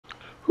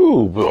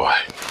Ooh, boy.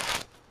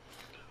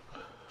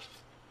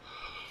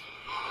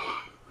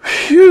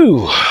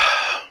 Phew.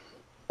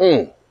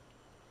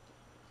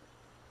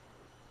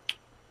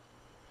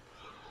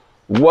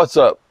 What's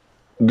up,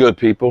 good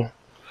people?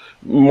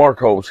 Mark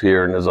Holmes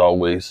here, and as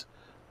always,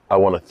 I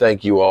want to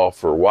thank you all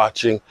for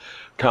watching,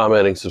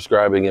 commenting,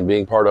 subscribing, and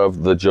being part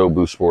of the Joe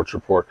Boo Sports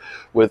Report.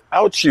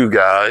 Without you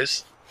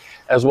guys,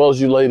 as well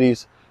as you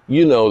ladies,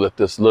 you know that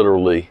this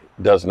literally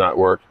does not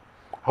work.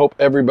 Hope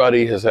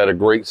everybody has had a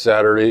great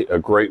Saturday, a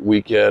great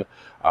weekend.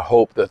 I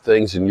hope that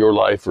things in your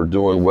life are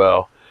doing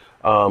well.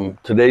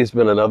 Today's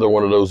been another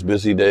one of those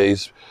busy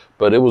days,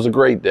 but it was a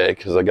great day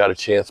because I got a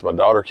chance. My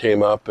daughter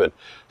came up and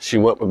she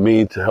went with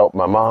me to help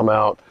my mom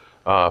out,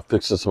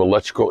 fixing some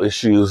electrical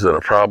issues and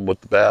a problem with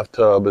the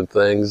bathtub and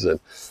things. And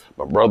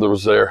my brother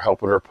was there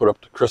helping her put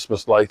up the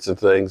Christmas lights and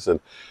things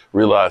and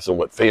realizing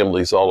what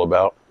family's all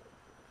about.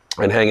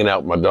 And hanging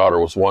out with my daughter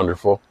was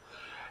wonderful.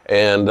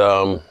 And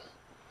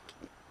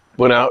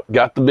went out,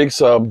 got the big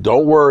sub.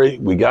 Don't worry,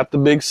 we got the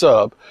big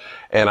sub.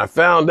 And I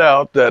found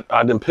out that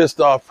I'd been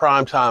pissed off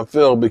Primetime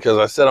Phil because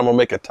I said I'm gonna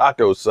make a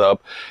taco sub,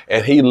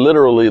 and he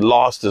literally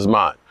lost his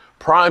mind.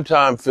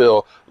 Primetime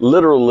Phil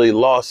literally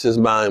lost his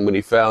mind when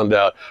he found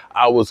out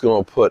I was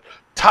gonna put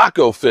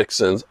taco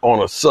fixins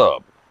on a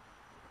sub.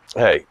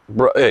 Hey,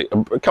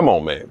 come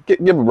on, man.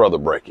 Give a brother a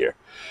break here.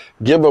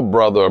 Give a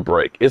brother a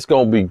break. It's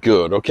gonna be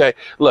good, okay?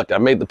 Look, I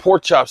made the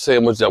pork chop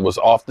sandwich that was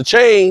off the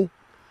chain.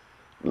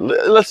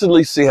 Let's at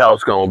least see how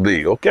it's gonna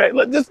be, okay?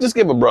 Just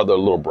give a brother a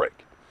little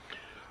break.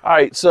 All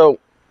right, so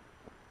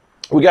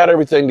we got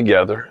everything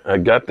together. I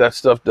got that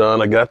stuff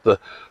done. I got the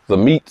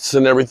meats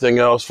and everything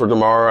else for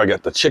tomorrow. I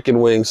got the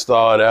chicken wings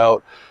thawed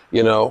out,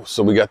 you know.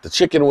 So we got the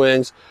chicken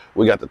wings.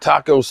 We got the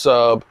taco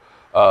sub.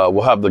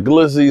 We'll have the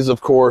glizzies,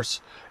 of course,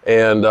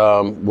 and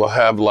we'll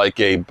have like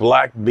a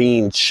black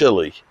bean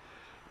chili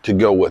to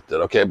go with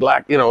it. Okay, a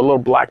little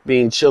black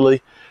bean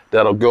chili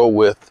that'll go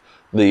with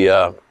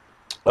the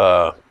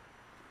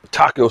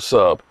taco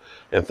sub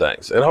and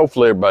things. And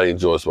hopefully everybody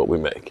enjoys what we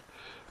make.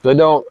 If they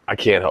don't, I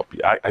can't help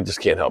you. I just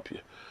can't help you.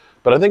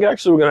 But I think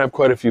actually we're going to have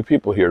quite a few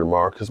people here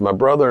tomorrow because my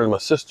brother and my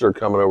sister are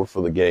coming over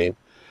for the game.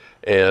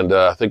 And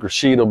I think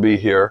Rashid will be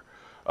here.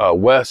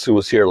 Wes, who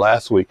was here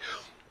last week,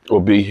 will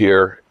be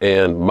here.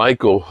 And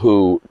Michael,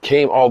 who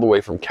came all the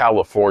way from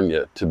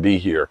California to be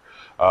here.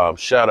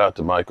 Shout out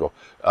to Michael.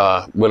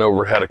 Went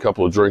over, had a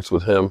couple of drinks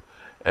with him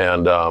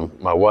and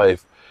my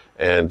wife.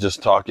 And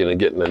just talking and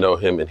getting to know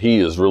him, and he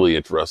is really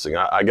interesting.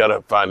 I got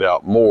to find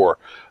out more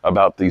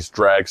about these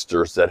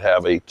dragsters that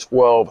have a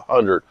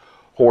 1,200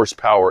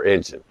 horsepower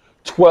engine.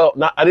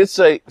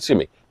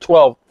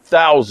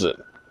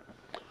 12,000.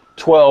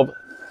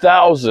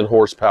 12,000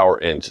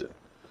 horsepower engine.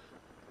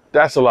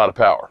 That's a lot of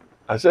power.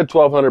 I said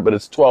 1,200, but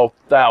it's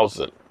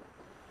 12,000.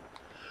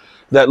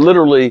 That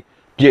literally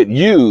get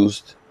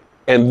used,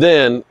 and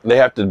then they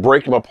have to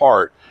break them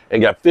apart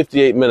and got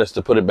 58 minutes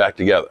to put it back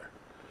together.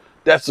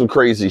 That's some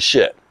crazy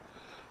shit.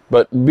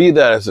 But be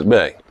that as it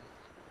may,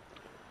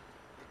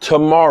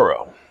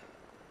 tomorrow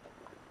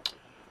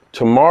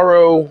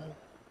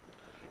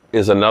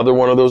is another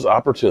one of those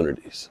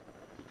opportunities.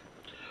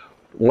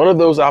 One of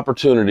those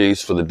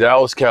opportunities for the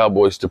Dallas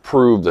Cowboys to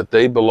prove that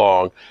they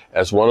belong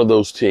as one of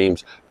those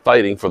teams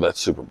fighting for that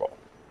Super Bowl.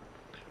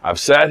 I've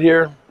sat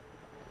here,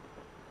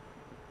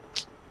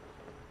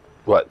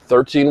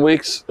 13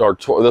 weeks? Or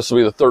this will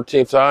be the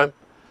 13th time?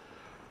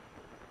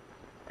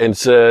 And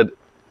said,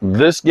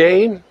 this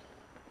game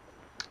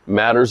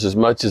matters as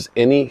much as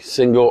any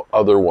single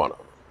other one of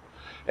them.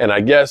 And I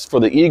guess for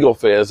the Eagle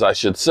fans, I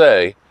should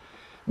say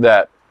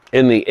that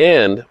in the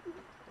end,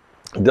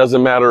 it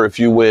doesn't matter if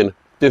you win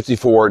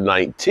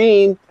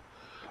 54-19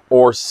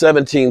 or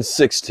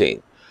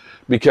 17-16.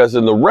 Because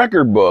in the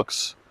record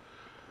books,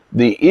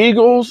 the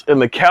Eagles and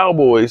the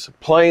Cowboys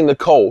playing the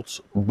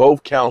Colts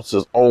both counts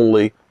as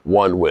only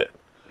one win.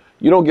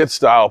 You don't get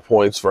style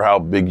points for how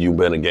big you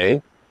win a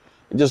game.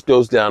 It just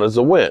goes down as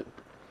a win.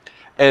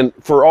 And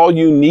for all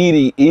you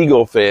needy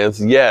Eagle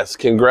fans, yes,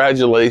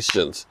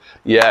 congratulations.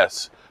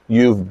 Yes,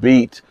 you've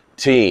beat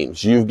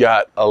teams. You've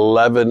got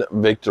 11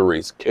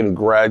 victories.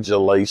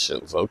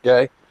 Congratulations,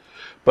 okay?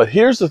 But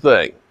here's the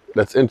thing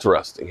that's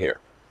interesting here.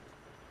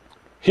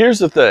 Here's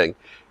the thing.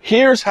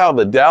 Here's how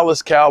the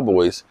Dallas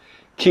Cowboys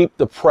keep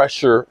the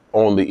pressure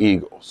on the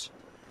Eagles.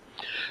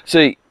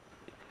 See,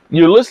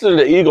 you're listening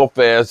to Eagle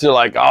fans, you're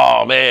like,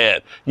 oh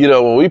man, you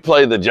know, when we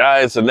play the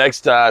Giants the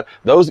next time,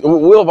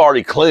 we'll have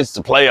already clinched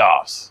the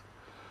playoffs.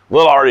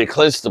 We'll already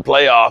clinched the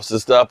playoffs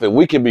and stuff, and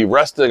we can be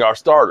resting our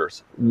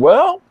starters.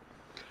 Well,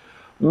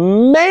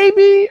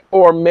 maybe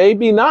or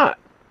maybe not.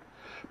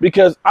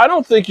 Because I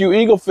don't think you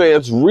Eagle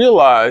fans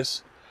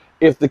realize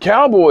if the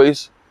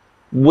Cowboys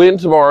win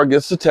tomorrow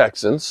against the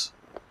Texans,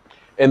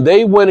 and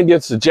they win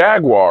against the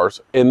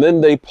Jaguars, and then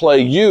they play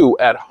you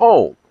at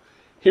home.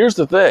 Here's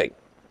the thing.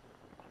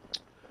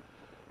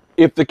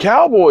 If the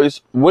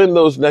Cowboys win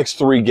those next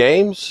 3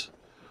 games,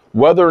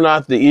 whether or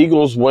not the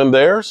Eagles win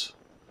theirs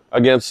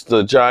against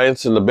the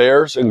Giants and the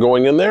Bears and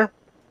going in there,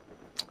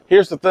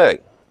 here's the thing.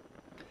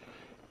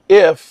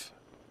 If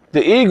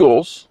the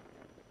Eagles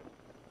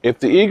If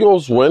the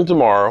Eagles win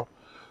tomorrow,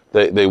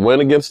 they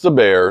win against the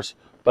Bears,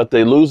 but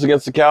they lose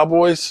against the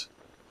Cowboys,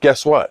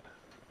 guess what?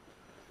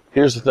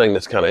 Here's the thing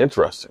that's kind of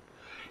interesting.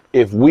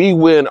 If we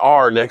win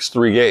our next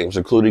 3 games,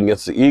 including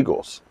against the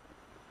Eagles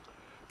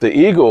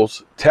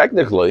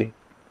technically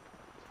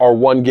are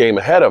 1 game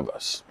ahead of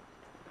us.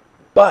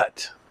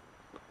 But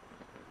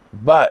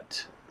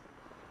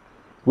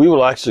we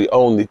will actually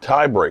own the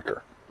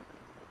tiebreaker.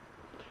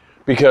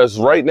 Because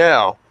right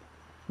now,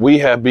 we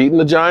have beaten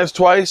the Giants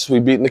twice,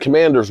 we've beaten the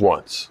Commanders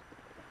once.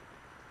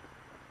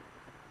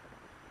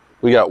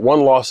 We got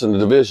 1 loss in the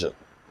division.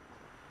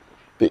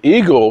 The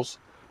Eagles,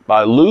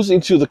 by losing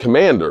to the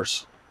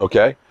Commanders,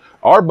 okay,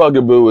 our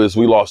bugaboo is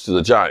we lost to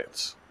the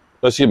Giants.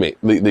 Excuse me,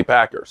 the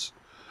Packers.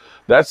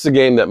 That's the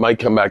game that might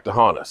come back to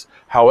haunt us.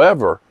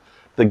 However,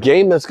 the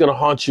game that's going to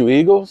haunt you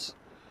Eagles,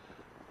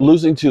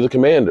 losing to the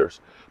Commanders.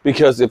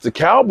 Because if the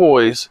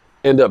Cowboys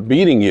end up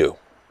beating you,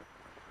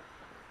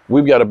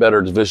 we've got a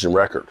better division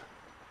record.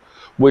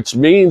 Which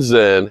means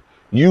then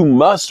you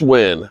must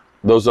win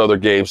those other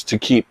games to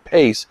keep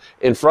pace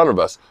in front of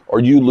us, or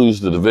you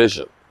lose the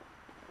division.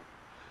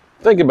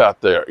 Think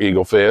about that,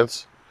 Eagle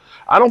fans.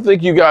 I don't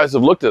think you guys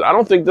have looked at it. I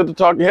don't think that the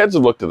talking heads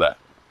have looked at that.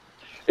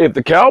 If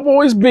the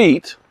Cowboys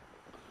beat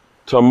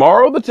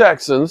tomorrow the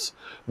Texans,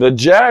 the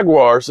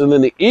Jaguars, and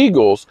then the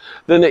Eagles,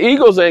 then the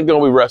Eagles ain't going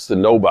to be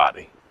resting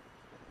nobody.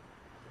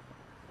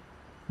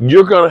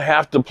 You're going to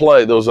have to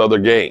play those other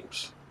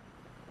games.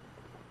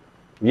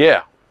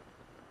 Yeah,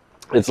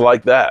 it's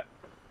like that.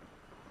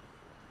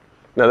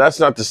 Now, that's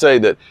not to say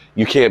that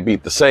you can't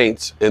beat the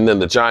Saints and then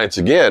the Giants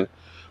again,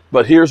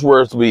 but here's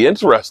where it'll be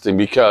interesting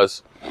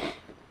because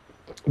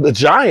the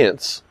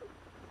Giants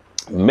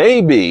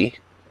may be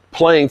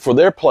playing for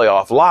their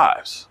playoff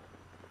lives.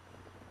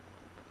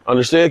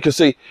 Understand? Because,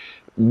 see,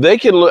 they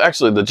can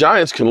actually, the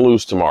Giants can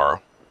lose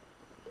tomorrow,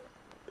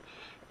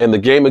 and the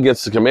game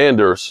against the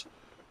Commanders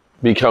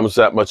becomes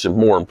that much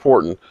more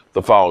important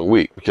the following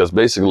week because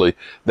basically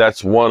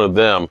that's one of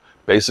them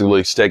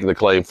basically staking the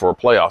claim for a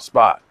playoff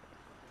spot.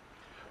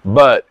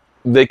 But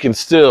they can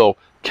still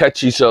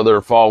catch each other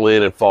and fall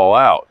in and fall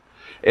out.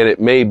 And it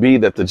may be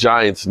that the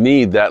Giants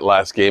need that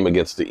last game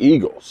against the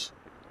Eagles.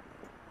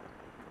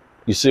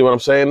 You see what I'm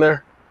saying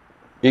there,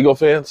 Eagle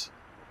fans?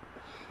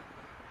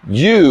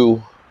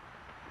 You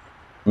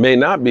may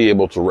not be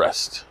able to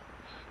rest.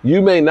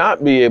 You may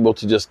not be able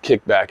to just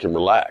kick back and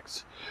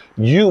relax.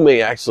 You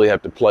may actually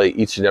have to play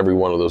each and every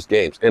one of those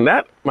games. And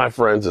that, my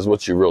friends, is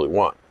what you really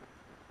want.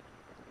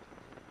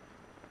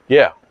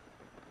 Yeah.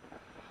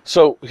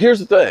 So here's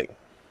the thing.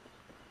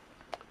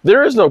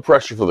 There is no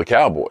pressure for the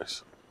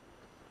Cowboys.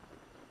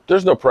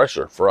 There's no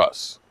pressure for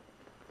us.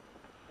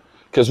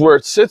 Because where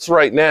it sits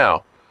right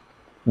now,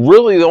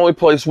 really the only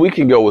place we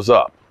can go is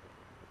up.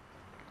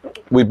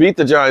 We beat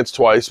the Giants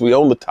twice. We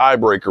own the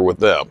tiebreaker with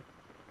them.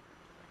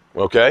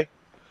 Okay?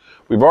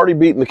 We've already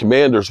beaten the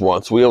Commanders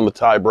once. We own the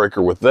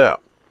tiebreaker with them.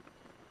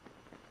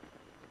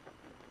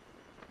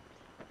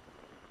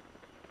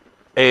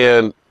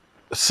 And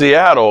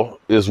Seattle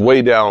is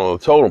way down on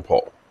the totem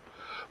pole.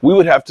 We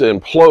would have to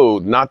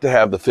implode not to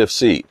have the 5th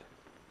seed.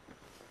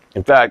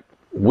 In fact,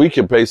 we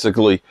could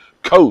basically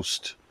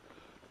coast,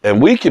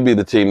 and we could be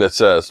the team that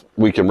says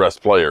we can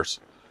rest players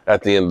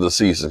at the end of the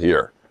season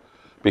here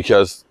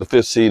because the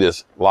 5th seed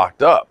is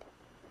locked up.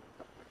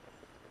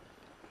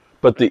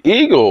 But the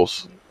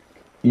Eagles,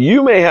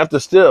 you may have to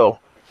still,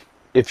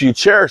 if you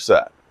cherish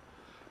that,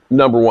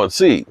 number 1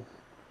 seed.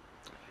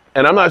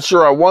 And I'm not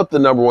sure I want the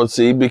number 1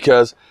 seed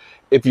because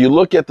if you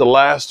look at the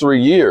last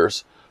 3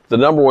 years, the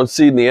number 1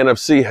 seed in the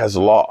NFC has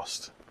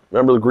lost.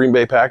 Remember the Green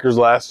Bay Packers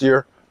last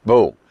year?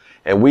 Boom.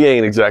 And we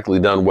ain't exactly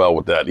done well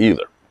with that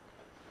either.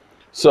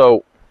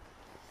 So,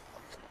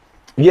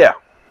 yeah.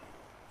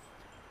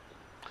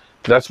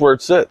 That's where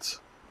it sits.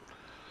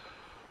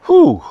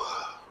 Whew.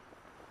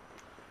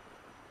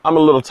 I'm a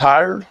little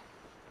tired.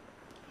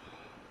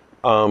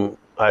 I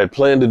had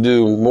planned to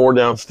do more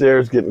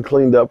downstairs, getting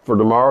cleaned up for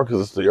tomorrow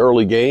because it's the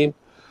early game.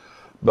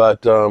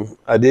 But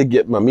I did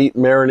get my meat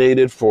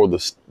marinated for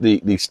these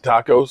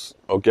tacos.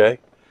 Okay,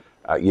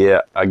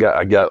 yeah, I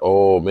got.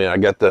 Oh man, I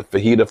got that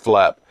fajita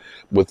flap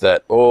with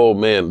that. Oh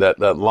man,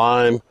 that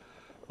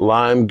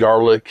lime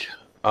garlic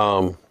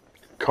carne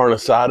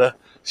asada.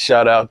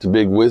 Shout out to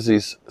Big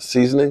Wizzy's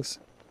Seasonings.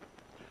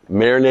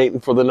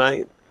 Marinating for the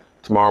night.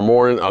 Tomorrow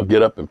morning, I'll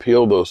get up and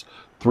peel those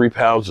 3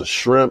 pounds of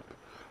shrimp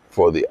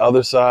for the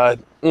other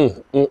side.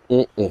 And we'll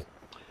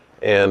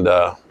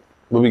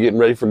be getting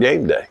ready for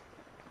game day.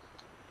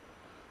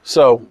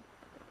 So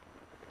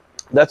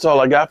that's all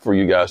I got for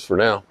you guys for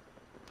now.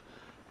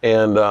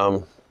 And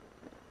I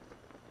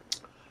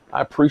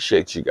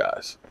appreciate you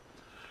guys.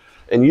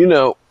 And you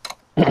know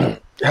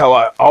how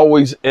I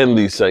always end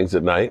these things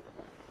at night,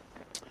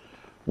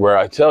 where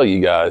I tell you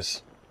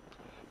guys,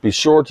 be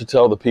sure to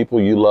tell the people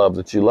you love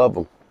that you love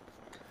them,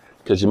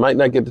 because you might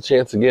not get the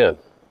chance again.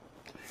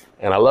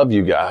 And I love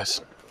you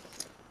guys.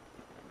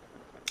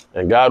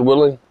 And God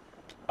willing,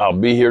 I'll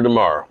be here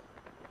tomorrow.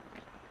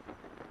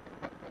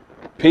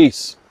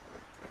 Peace.